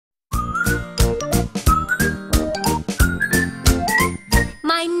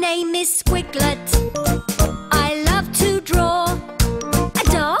name is Squiglet. I love to draw a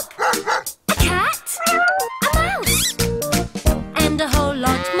dog, a cat, a mouse, and a whole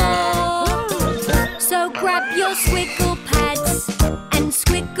lot more. So grab your Squiggle Pads and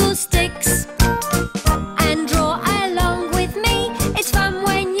Squiggle Sticks and draw along with me. It's fun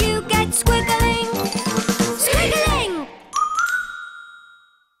when you get squiggling. Squiggling!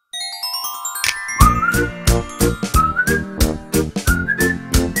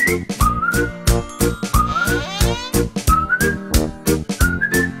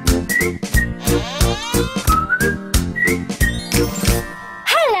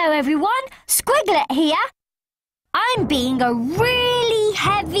 Hello everyone, Squiglet here. I'm being a really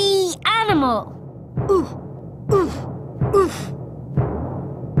heavy animal.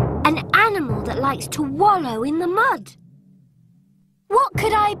 An animal that likes to wallow in the mud. What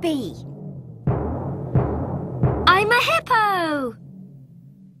could I be? I'm a hippo.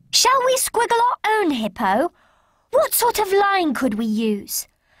 Shall we squiggle our own hippo? What sort of line could we use?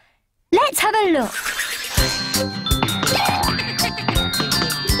 Let's have a look.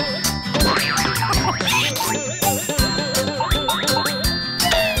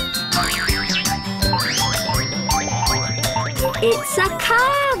 It's a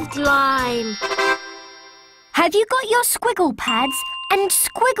curved line. Have you got your Squiggle Pads and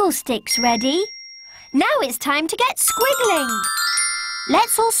Squiggle Sticks ready? Now it's time to get squiggling.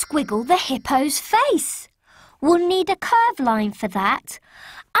 Let's all squiggle the hippo's face. We'll need a curved line for that.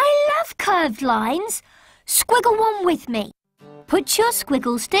 I love curved lines. Squiggle one with me. Put your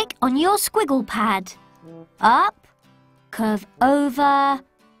Squiggle Stick on your Squiggle Pad. Up, curve over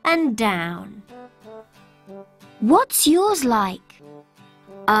and down. What's yours like?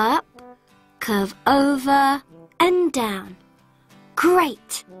 Up, curve over and down.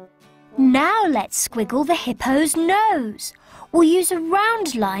 Great! Now let's squiggle the hippo's nose. We'll use a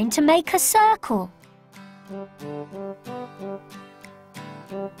round line to make a circle.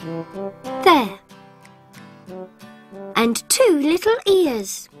 There. And two little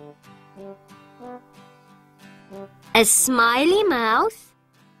ears. A smiley mouth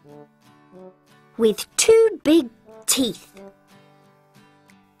with two big teeth.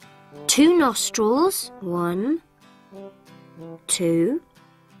 Two nostrils, 1, 2.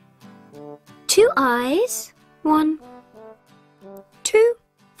 Two eyes, 1, 2.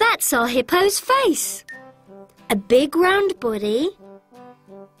 That's our hippo's face. A big round body.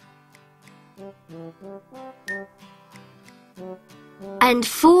 And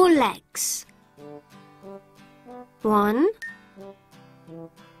 4 legs. 1,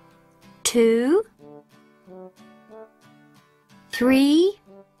 2, 3,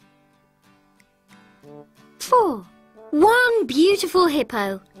 4. One beautiful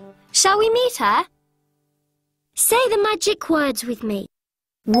hippo. Shall we meet her? Say the magic words with me.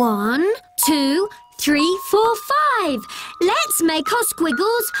 1, 2, 3, 4, 5. Let's make our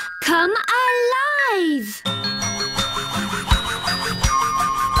squiggles come alive.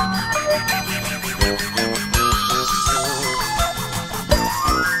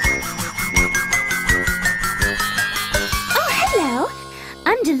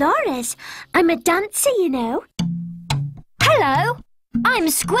 I'm Dolores. I'm a dancer, you know. Hello, I'm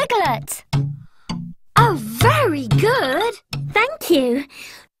Squiglet. Oh, very good. Thank you.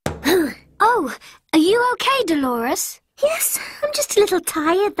 Oh, are you okay, Dolores? Yes, I'm just a little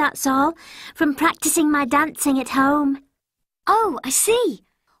tired, that's all, from practicing my dancing at home. Oh, I see.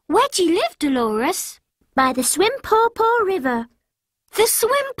 Where do you live, Dolores? By the Swimpopo River. The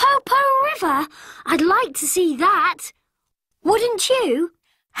Swimpopo River? I'd like to see that. Wouldn't you?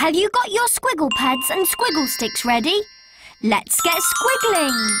 Have you got your Squiggle Pads and Squiggle Sticks ready? Let's get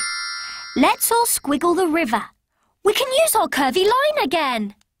squiggling. Let's all squiggle the river. We can use our curvy line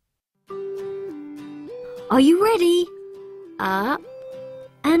again. Are you ready? Up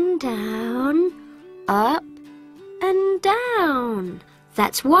and down, up and down.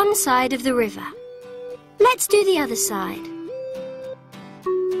 That's one side of the river. Let's do the other side.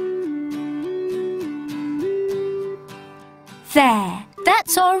 There,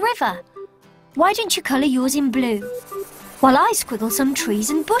 that's our river. Why don't you colour yours in blue, while I squiggle some trees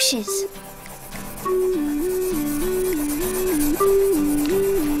and bushes?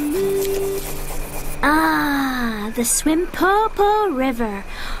 Ah, the Swimpopo River,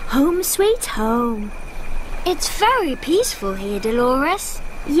 home sweet home. It's very peaceful here, Dolores.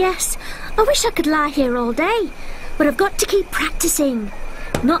 Yes, I wish I could lie here all day, but I've got to keep practising.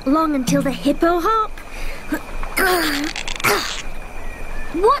 Not long until the hippo hop.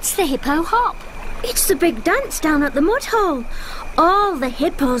 What's the hippo hop? It's the big dance down at the mud hole. All the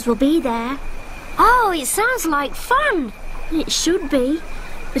hippos will be there. Oh, it sounds like fun. It should be.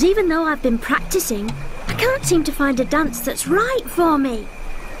 But even though I've been practicing, I can't seem to find a dance that's right for me.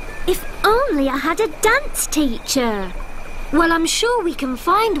 If only I had a dance teacher. Well, I'm sure we can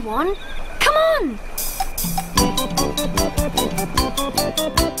find one. Come on!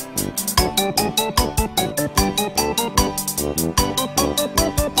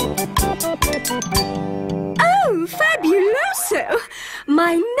 Oh, fabuloso!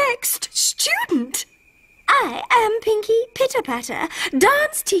 My next student! I am Pinky Pitter-Patter,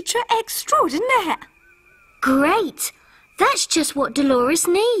 dance teacher extraordinaire. Great! That's just what Dolores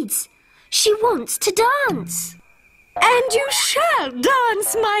needs. She wants to dance. And you shall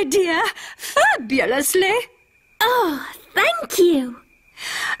dance, my dear, fabulously. Oh, thank you.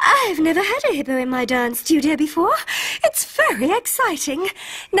 I've never had a hippo in my dance studio before. It's very exciting.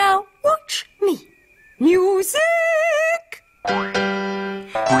 Now, watch me. Music!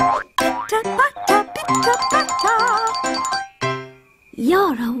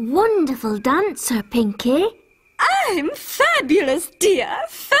 You're a wonderful dancer, Pinky. I'm fabulous, dear,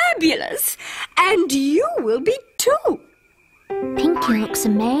 fabulous. And you will be too. Pinky looks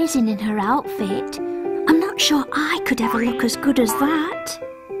amazing in her outfit. I'm not sure I could ever look as good as that.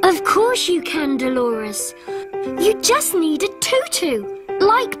 Of course you can, Dolores. You just need a tutu,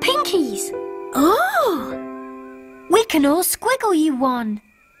 like Pinky's. Oh! We can all squiggle you one,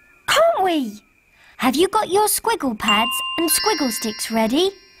 can't we? Have you got your squiggle pads and squiggle sticks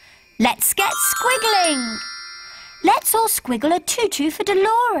ready? Let's get squiggling. Let's all squiggle a tutu for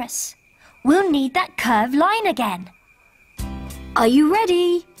Dolores. We'll need that curved line again. Are you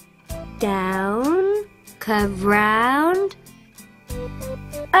ready? Down, curve round,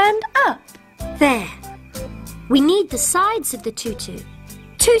 and up. There. We need the sides of the tutu.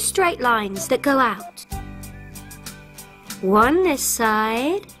 2 straight lines that go out. One this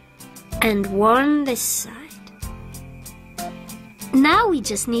side and one this side. Now we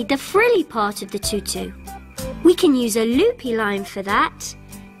just need the frilly part of the tutu. We can use a loopy line for that.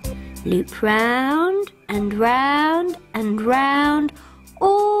 Loop round and round and round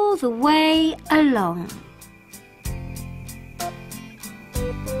all the way along.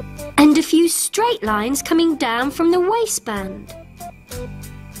 And a few straight lines coming down from the waistband.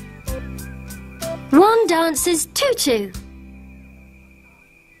 One dancer's tutu.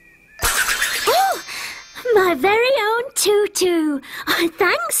 Oh, my very own tutu.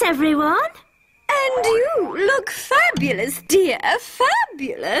 Thanks, everyone. And you look fabulous, dear,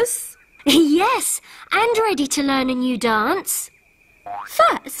 fabulous. Yes, and ready to learn a new dance.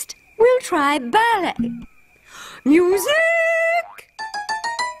 First, we'll try ballet. Music!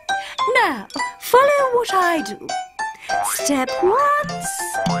 Now, follow what I do. Step once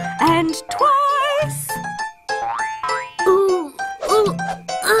and twice. Ooh, ooh,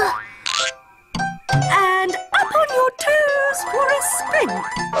 And up on your toes for a spin.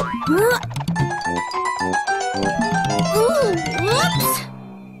 Ooh, whoops.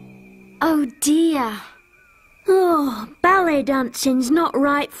 Oh dear. Oh, ballet dancing's not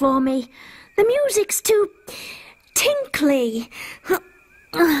right for me. The music's too tinkly.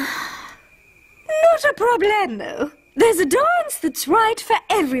 Not a problemo. There's a dance that's right for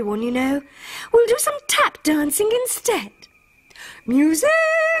everyone, you know. We'll do some tap dancing instead. Music!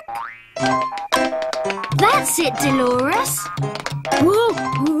 That's it, Dolores. Whoa,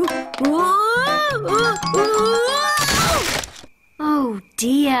 whoa, whoa, whoa. Oh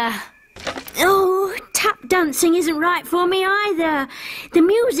dear. Oh, tap dancing isn't right for me either. The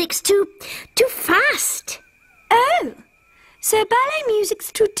music's too fast. Oh, so ballet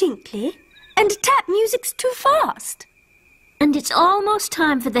music's too tinkly and tap music's too fast. And it's almost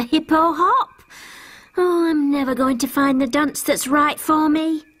time for the hippo hop. Oh, I'm never going to find the dance that's right for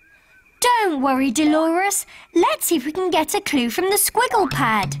me. Don't worry, Dolores. Let's see if we can get a clue from the Squiggle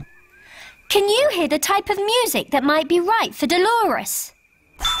Pad. Can you hear the type of music that might be right for Dolores?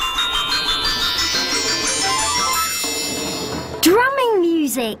 Drumming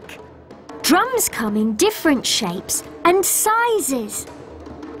music. Drums come in different shapes and sizes.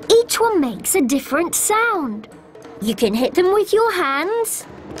 Each one makes a different sound. You can hit them with your hands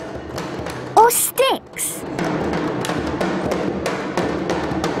or sticks.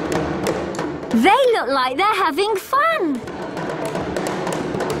 They look like they're having fun.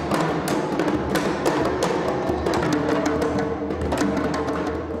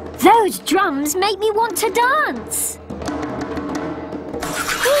 Those drums make me want to dance.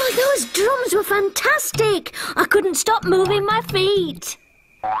 Oh, those drums were fantastic. I couldn't stop moving my feet.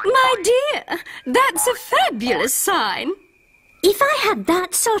 My dear, that's a fabulous sign. If I had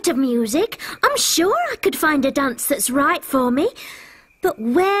that sort of music, I'm sure I could find a dance that's right for me. But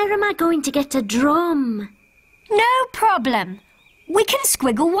where am I going to get a drum? No problem. we can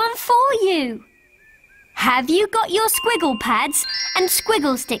squiggle one for you. Have you got your squiggle pads and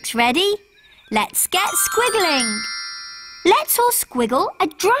squiggle sticks ready? Let's get squiggling. Let's all squiggle a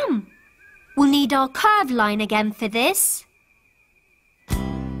drum. We'll need our curved line again for this.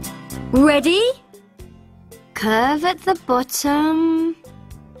 Ready? Curve at the bottom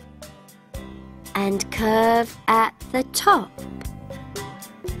and curve at the top.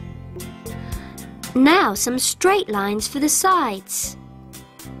 Now some straight lines for the sides.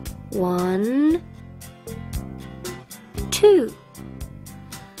 1, 2.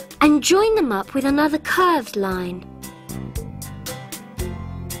 And join them up with another curved line.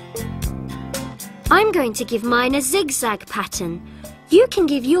 I'm going to give mine a zigzag pattern. You can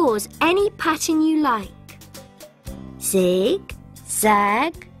give yours any pattern you like. Zig,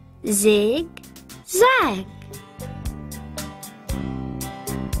 zag, zig, zag.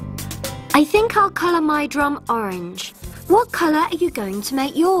 I think I'll colour my drum orange. What colour are you going to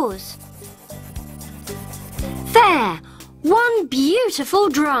make yours? There! One beautiful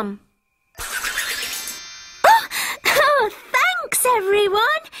drum. Oh, thanks, everyone.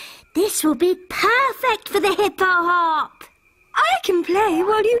 This will be perfect for the hippo hop. I can play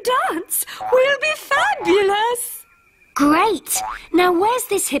while you dance. We'll be fabulous. Great! Now where's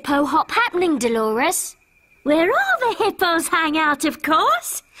this hippo hop happening, Dolores? Where all the hippos hang out, of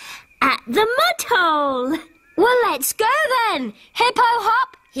course. At the mud hole. Well, let's go then. Hippo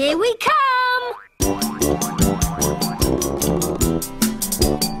hop, here we come.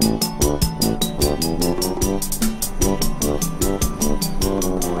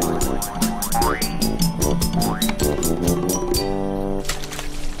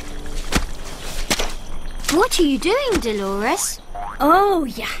 What are you doing, Dolores? Oh,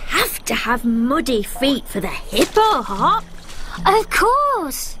 you have to have muddy feet for the hippo hop. Of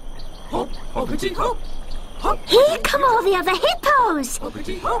course. Hop, hoppity hop. Hop. Here come all the other hippos.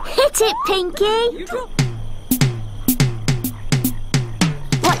 Hoppity hop. Hit it, Pinky. You drop.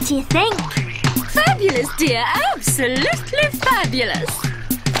 What do you think? Fabulous, dear. Absolutely fabulous.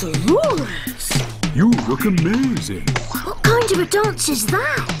 Dolores. You look amazing. What kind of a dance is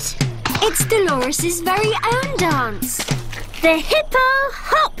that? It's Dolores's very own dance. The hippo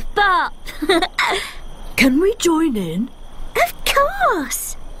hop bop. Can we join in? Of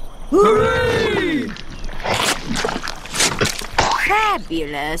course. Hooray!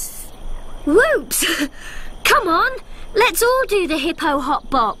 Fabulous. Whoops! Come on, let's all do the hippo hop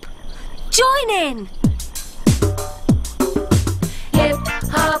bop. Join in. Hip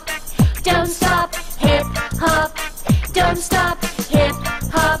hop, don't stop. Hip hop, don't stop. Hip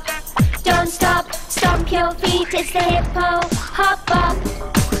hop, don't stop. Stomp your feet, it's the hippo hop bop.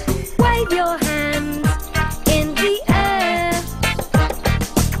 Wave your hands in the air.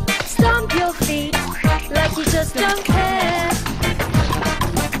 Stomp your feet like you just don't care.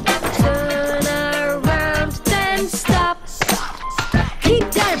 Turn around, then stop. Keep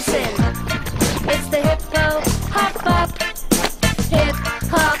dancing. It's the hippo hop bop. Hip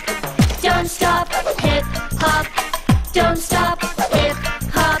hop, don't stop. Hip hop, don't stop. Hip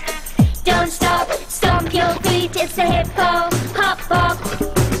hop, don't stop. Stomp your feet. It's the hippo hop bop.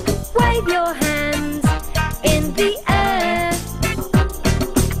 Wave your hands in the air.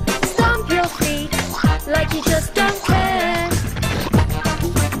 Stomp your feet like you just don't care.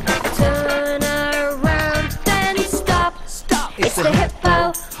 Turn around, then stop. Stop. It's the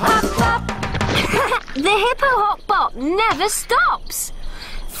hippo hop bop. The hippo hop bop never stops.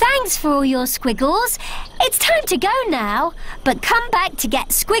 Thanks for all your squiggles. It's time to go now, but come back to get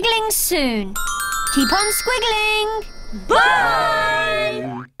squiggling soon. Keep on squiggling.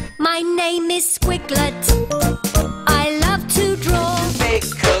 Bye! My name is Squiglet. I love to draw. Big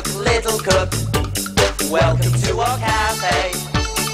cook, little cook, welcome to our cafe.